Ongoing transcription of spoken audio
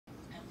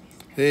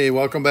Hey,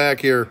 welcome back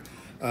here.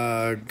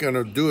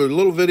 Gonna do a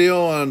little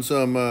video on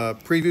some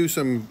preview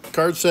some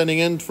cards sending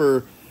in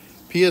for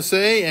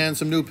PSA and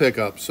some new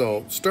pickups.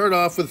 So start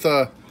off with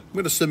I'm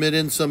gonna submit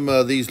in some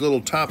these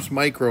little Topps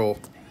Micro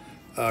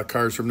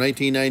cards from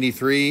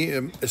 1993.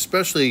 I'm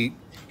especially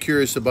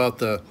curious about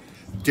the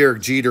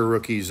Derek Jeter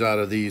rookies out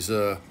of these.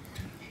 They're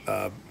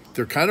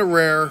kind of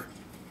rare.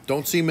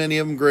 Don't see many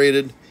of them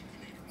graded.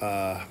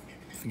 If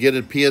you get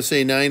a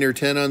PSA 9 or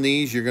 10 on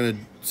these, you're gonna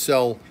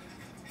sell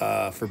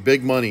for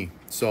big money.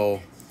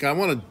 So I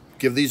want to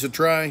give these a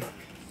try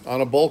on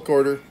a bulk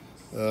order.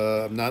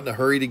 I'm not in a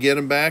hurry to get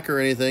them back or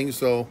anything.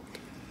 So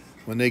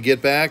when they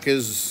get back,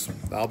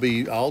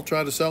 I'll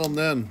try to sell them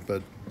then.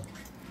 But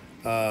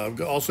I've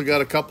also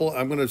got a couple.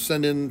 I'm going to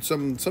send in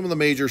some of the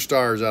major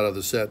stars out of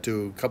the set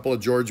too. A couple of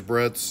George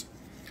Brett's.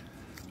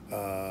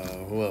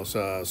 Who else?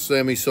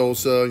 Sammy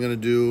Sosa. I'm going to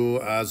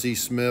do Ozzie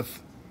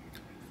Smith.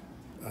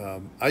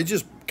 I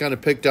just kind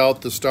of picked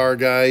out the star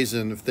guys,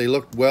 and if they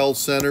look well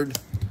centered,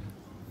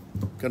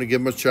 gonna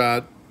give them a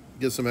shot,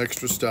 get some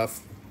extra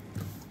stuff.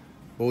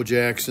 Bo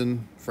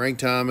Jackson, Frank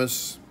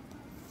Thomas.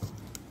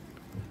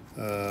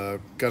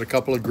 Got a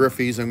couple of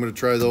Griffies. I'm gonna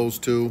try those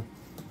too.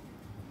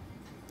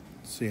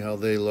 See how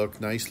they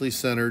look. Nicely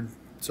centered.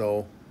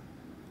 So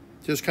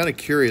just kind of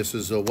curious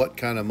as to what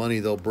kind of money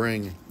they'll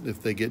bring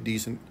if they get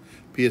decent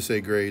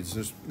PSA grades.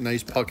 There's a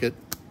nice Puckett.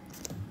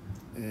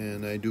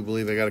 And I do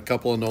believe I got a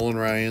couple of Nolan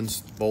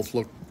Ryans. Both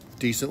look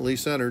decently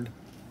centered.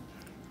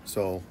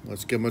 So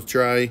let's give them a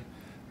try.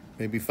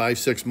 Maybe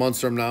 5-6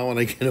 months from now when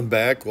I get them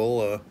back,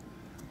 they'll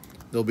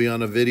be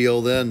on a video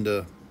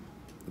then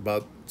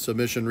about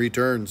submission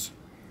returns.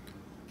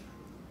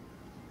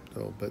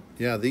 So, but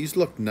yeah, these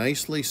look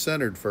nicely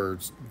centered for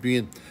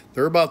being,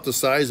 they're about the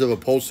size of a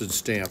postage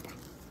stamp.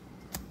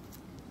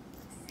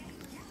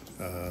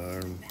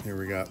 Here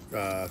we got,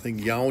 I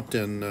think Yount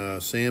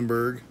and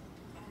Sandberg.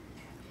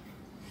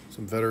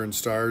 Some veteran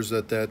stars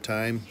at that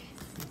time.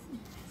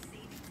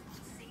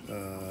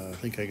 I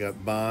think I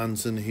got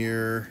Bonds in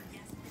here.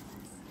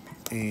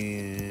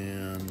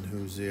 And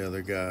who's the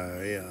other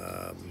guy?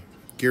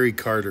 Gary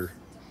Carter.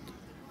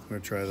 I'm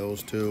going to try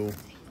those two.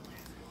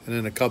 And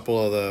then a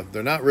couple of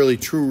they're not really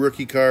true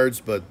rookie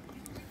cards, but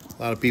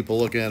a lot of people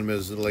look at them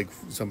as like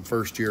some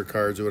first-year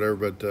cards or whatever.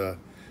 But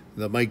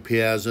the Mike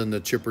Piazza and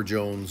the Chipper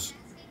Jones,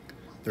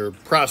 they're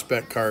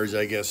prospect cards,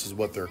 I guess is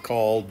what they're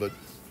called. But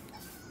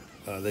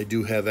they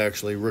do have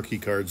actually rookie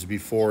cards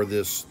before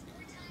this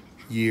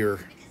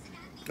year,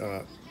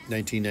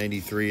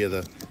 1993, of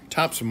the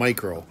Topps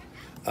Micro.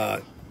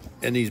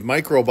 And these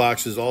micro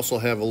boxes also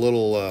have a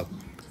little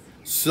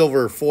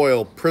silver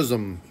foil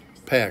prism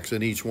packs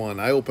in each one.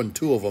 I opened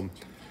 2 of them,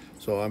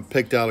 so I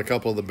picked out a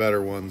couple of the better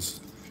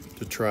ones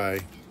to try.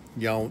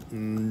 Yount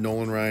and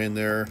Nolan Ryan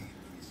there.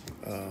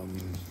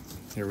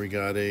 Here we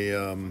got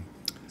the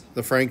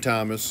Frank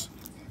Thomas.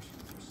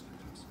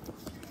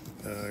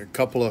 A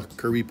couple of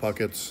Kirby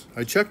Pucketts.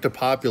 I checked the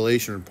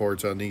population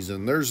reports on these,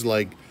 and there's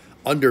like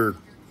under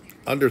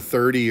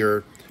 30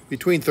 or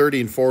between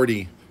 30 and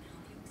 40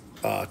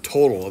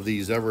 total of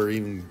these ever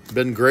even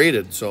been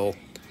graded. So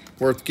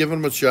worth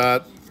giving them a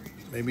shot.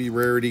 Maybe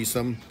rarity,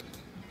 some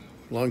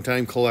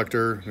longtime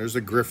collector. There's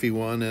a Griffey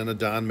one and a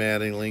Don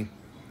Mattingly.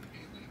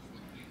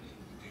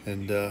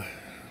 And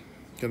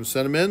gonna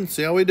send them in,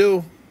 see how we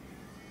do.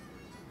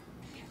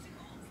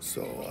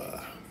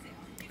 So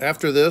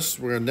after this,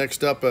 we're gonna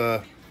next up.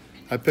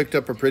 I picked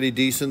up a pretty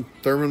decent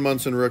Thurman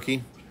Munson rookie,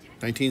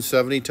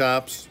 1970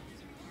 Topps.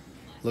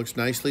 Looks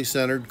nicely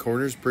centered.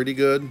 Corner's pretty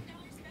good.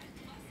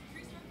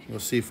 We'll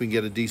see if we can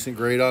get a decent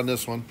grade on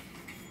this one.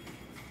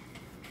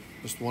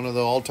 Just one of the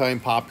all-time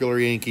popular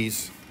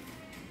Yankees.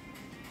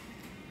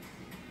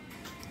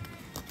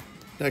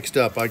 Next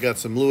up, I got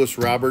some Lewis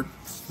Robert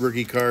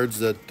rookie cards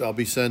that I'll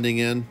be sending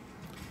in.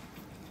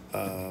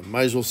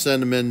 Might as well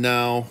send them in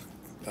now.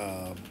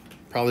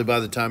 Probably by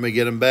the time I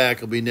get him back,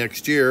 it'll be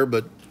next year,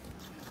 but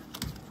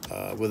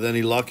with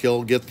any luck,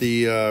 he'll get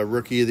the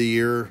Rookie of the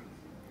Year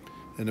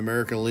in the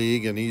American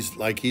League, and he's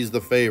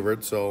the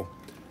favorite. So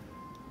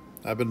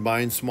I've been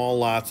buying small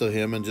lots of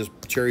him and just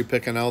cherry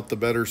picking out the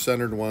better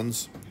centered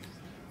ones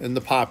and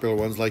the popular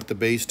ones like the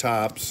base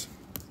Topps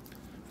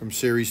from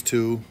Series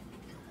 2.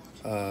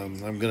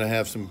 I'm gonna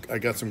have I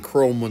got some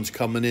chrome ones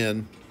coming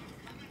in,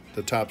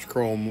 the Topps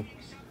Chrome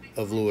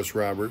of Lewis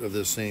Robert of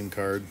this same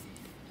card.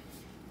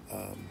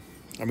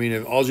 I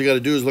mean, all you got to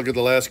do is look at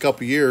the last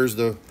couple years.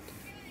 The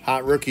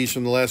hot rookies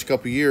from the last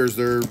couple years,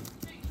 their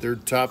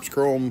Topps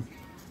Chrome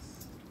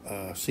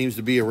seems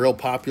to be a real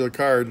popular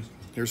card.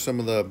 Here's some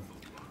of the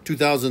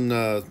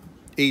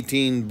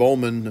 2018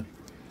 Bowman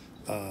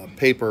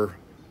paper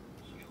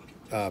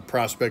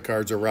prospect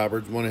cards of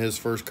Robert. One of his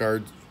first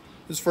cards,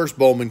 his first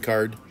Bowman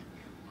card.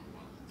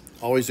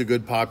 Always a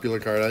good popular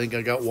card. I think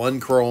I got one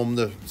Chrome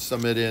to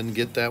submit in,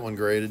 get that one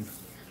graded.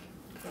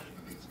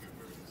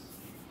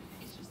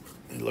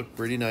 They look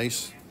pretty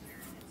nice.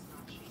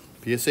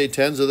 PSA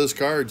 10s of this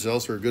card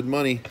sells for good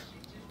money.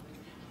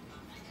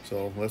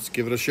 So let's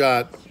give it a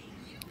shot.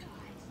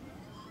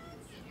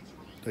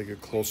 Take a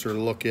closer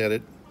look at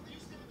it.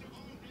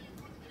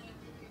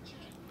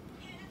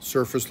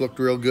 Surface looked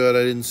real good.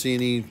 I didn't see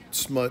any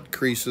smut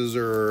creases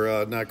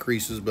or not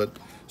creases, but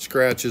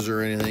scratches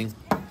or anything.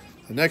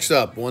 Next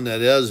up, one that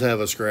does have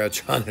a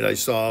scratch on it I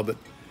saw, but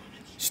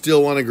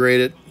still want to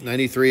grade it.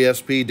 93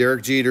 SP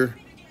Derek Jeter.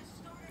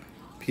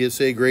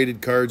 PSA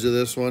graded cards of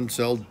this one.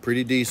 Sold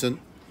pretty decent.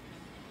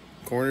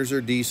 Corners are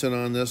decent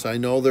on this. I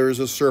know there is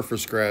a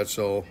surface scratch,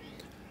 so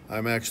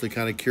I'm actually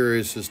kind of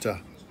curious as to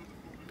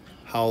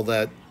how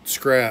that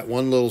scratch,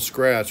 one little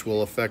scratch,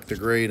 will affect the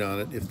grade on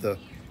it if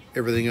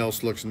everything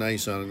else looks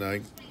nice on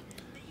it.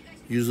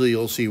 Usually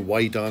you'll see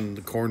white on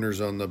the corners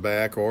on the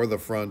back or the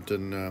front,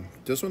 and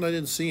this one I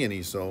didn't see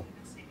any, so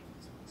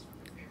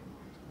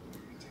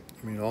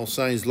I mean, all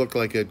signs look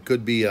like it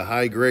could be a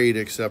high grade,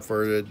 except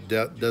for it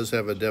does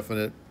have a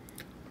definite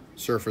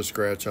surface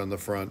scratch on the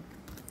front,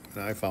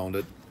 and I found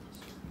it.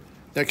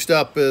 Next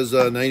up is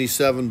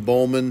 97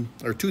 Bowman,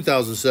 or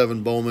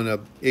 2007 Bowman, a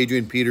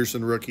Adrian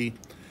Peterson rookie.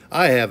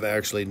 I have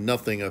actually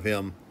nothing of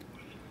him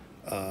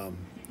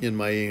in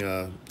my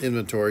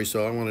inventory,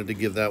 so I wanted to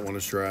give that one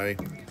a try.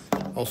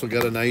 Also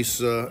got a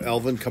nice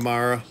Alvin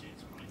Kamara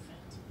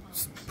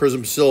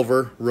Prism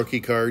Silver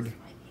rookie card.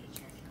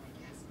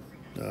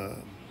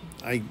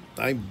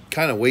 I'm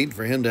kind of waiting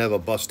for him to have a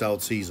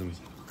bust-out season.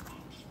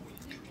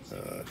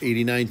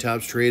 89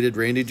 Topps Traded,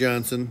 Randy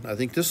Johnson. I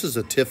think this is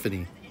a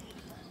Tiffany.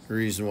 The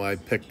reason why I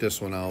picked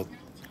this one out.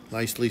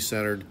 Nicely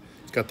centered.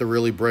 It's got the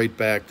really bright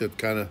back that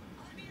kind of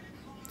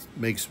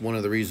makes one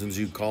of the reasons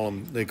they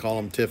call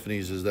them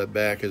Tiffany's, is that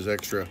back is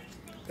extra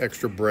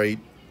bright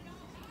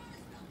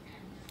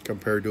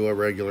compared to a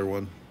regular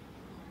one.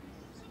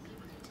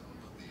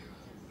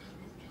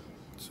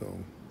 So,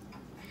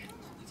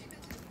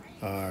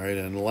 all right,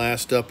 and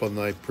last up on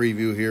my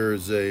preview here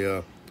is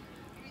a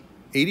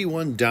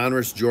 81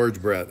 Donruss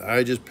George Brett.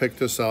 I just picked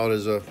this out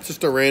as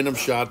just a random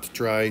shot to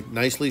try.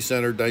 Nicely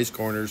centered, nice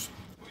corners.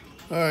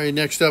 All right,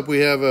 next up we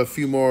have a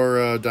few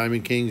more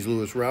Diamond Kings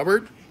Lewis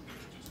Robert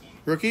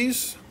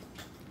rookies.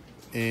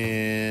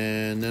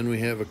 And then we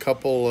have a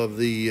couple of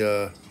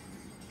the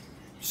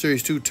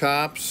Series 2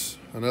 Topps.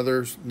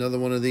 Another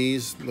one of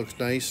these. Looks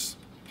nice.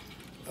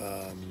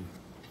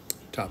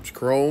 Topps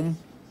Chrome.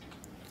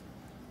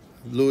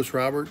 Lewis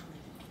Robert.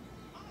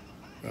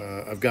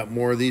 I've got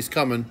more of these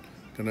coming.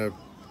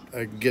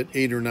 I get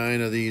 8 or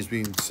 9 of these.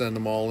 We can send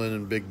them all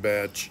in big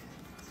batch.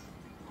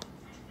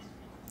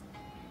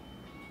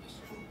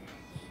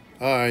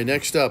 All right,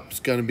 next up is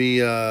going to be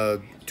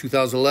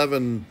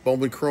 2011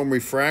 Bowman Chrome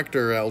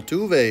Refractor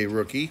Altuve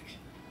rookie.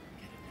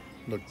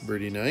 Looked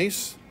pretty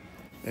nice.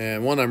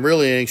 And one I'm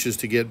really anxious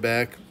to get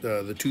back,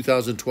 the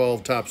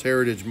 2012 Topps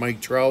Heritage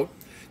Mike Trout.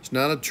 It's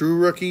not a true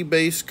rookie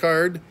base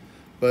card,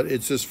 but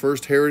it's his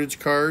first Heritage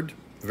card.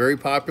 Very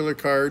popular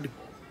card.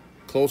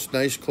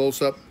 Nice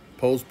close-up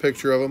posed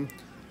picture of him.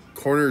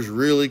 Corners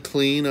really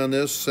clean on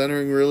this.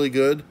 Centering really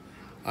good.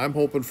 I'm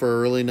hoping for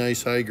a really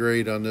nice high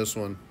grade on this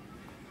one.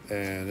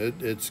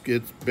 And it's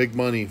big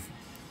money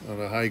on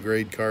a high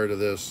grade card of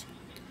this.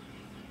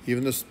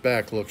 Even this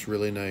back looks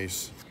really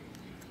nice.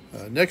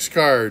 Next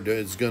card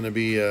is going to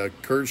be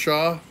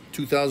Kershaw,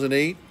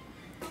 2008.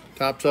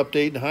 Topps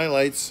Update and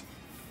Highlights.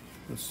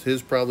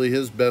 It's probably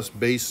his best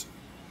base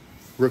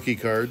rookie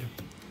card.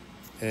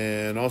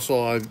 And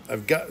also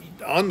I've got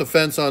on the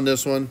fence on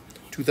this one,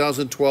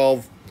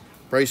 2012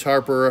 Bryce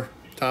Harper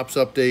Topps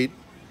Update.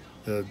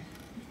 The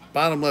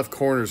bottom left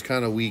corner is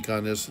kind of weak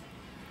on this.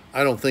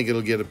 I don't think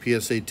it'll get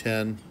a PSA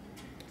 10.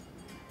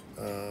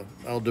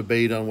 I'll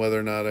debate on whether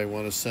or not I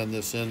want to send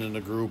this in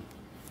a group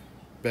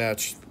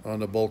batch on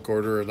the bulk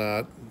order or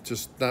not.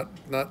 Just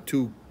not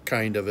too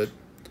kind of it.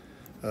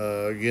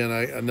 Again,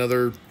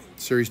 another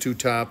Series 2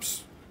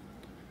 Topps.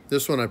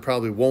 This one I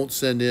probably won't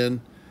send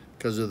in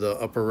because of the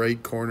upper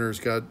right corner's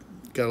got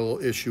a little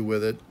issue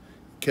with it.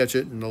 Catch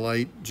it in the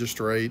light just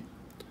right.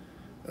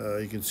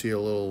 You can see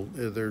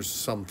there's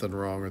something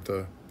wrong with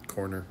the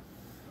corner.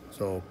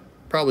 So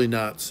probably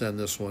not send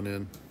this one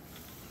in.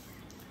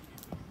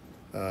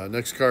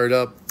 Next card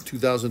up,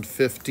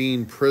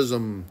 2015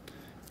 Prism,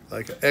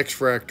 like an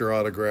X-Fractor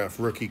autograph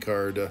rookie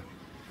card.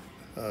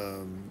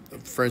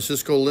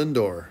 Francisco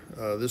Lindor.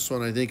 This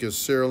one I think is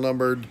serial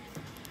numbered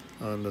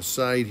on the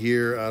side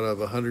here out of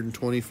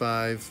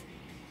 125.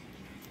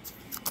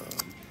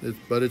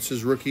 But it's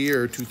his rookie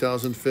year,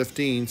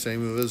 2015,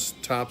 same as his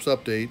Topps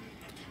Update.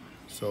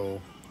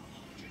 So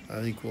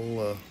I think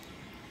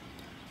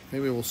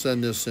maybe we'll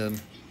send this in.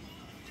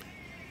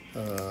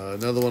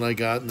 Another one I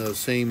got in the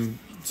same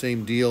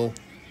deal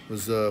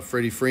was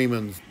Freddie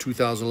Freeman's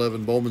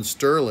 2011 Bowman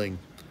Sterling.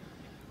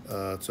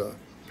 It's a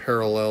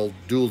parallel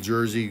dual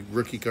jersey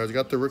rookie card. It's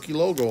got the rookie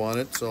logo on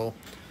it. So,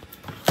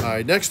 all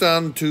right, next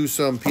on to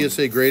some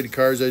PSA graded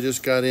cards I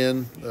just got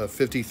in.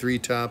 53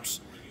 Topps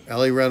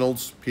Allie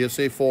Reynolds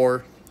PSA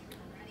 4.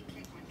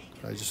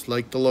 I just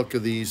like the look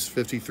of these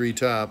 53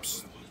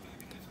 Topps.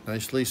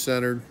 Nicely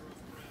centered.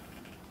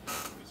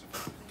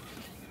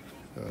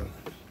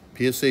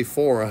 PSA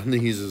 4 on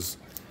these is,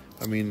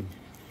 I mean,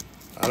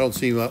 I don't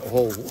see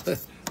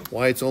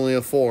why it's only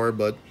a 4,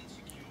 but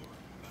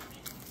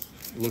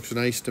it looks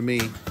nice to me.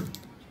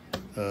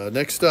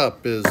 Next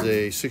up is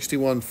a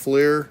 61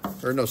 Fleer,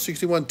 or no,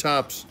 61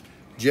 Topps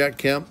Jack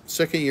Kemp,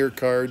 second year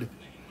card.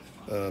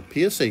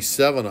 PSA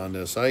 7 on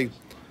this. I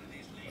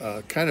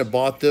kind of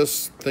bought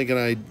this thinking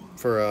I'd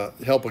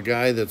help a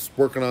guy that's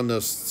working on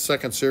this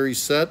second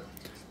series set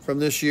from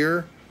this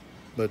year.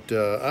 But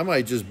I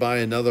might just buy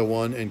another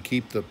one and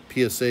keep the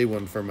PSA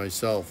one for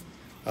myself.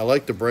 I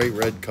like the bright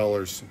red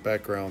colors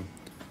background.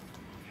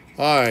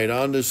 All right,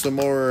 on to some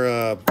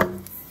more.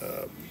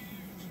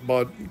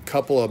 Bought a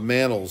couple of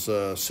mantles,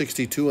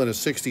 62 and a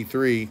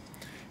 63.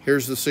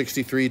 Here's the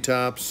 63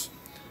 Topps,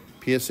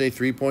 PSA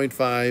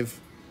 3.5.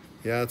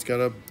 Yeah, it's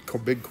got a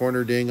big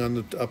corner ding on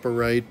the upper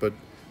right, but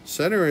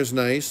center is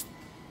nice.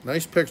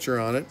 Nice picture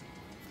on it.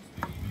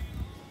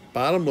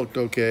 Bottom looked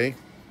okay.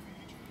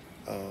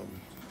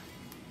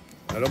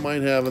 I don't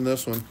mind having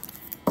this one.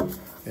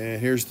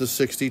 And here's the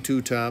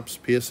 62 Topps,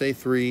 PSA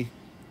 3.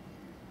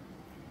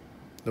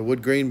 The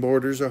wood grain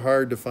borders are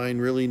hard to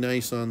find really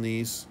nice on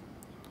these,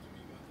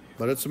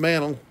 but it's a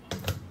mantle.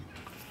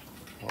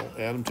 I'll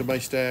add them to my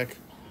stack.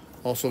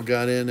 Also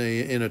got in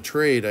a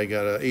trade, I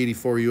got a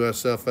 84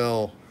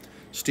 USFL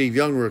Steve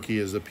Young rookie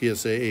as a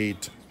PSA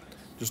 8.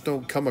 Just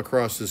don't come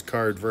across this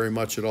card very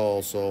much at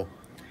all, so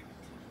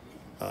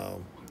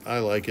I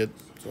like it.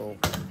 So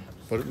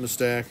put it in the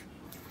stack.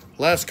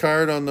 Last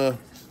card on the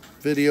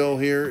video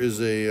here is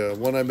a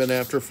one I've been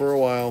after for a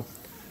while.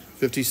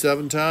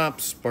 57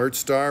 Topps, Bart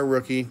Starr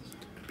rookie,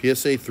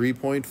 PSA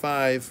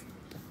 3.5.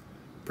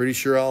 Pretty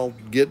sure I'll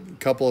get a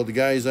couple of the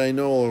guys I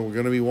know are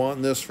going to be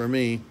wanting this for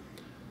me.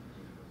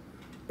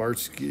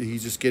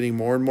 He's just getting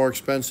more and more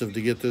expensive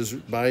to get this,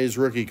 buy his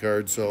rookie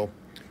card, so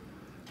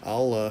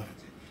I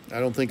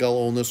don't think I'll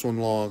own this one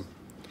long.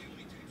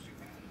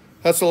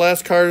 That's the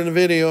last card in the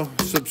video.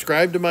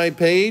 Subscribe to my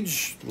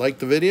page, like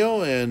the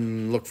video,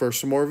 and look for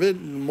some more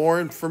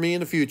for me in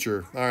the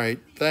future. All right,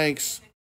 thanks.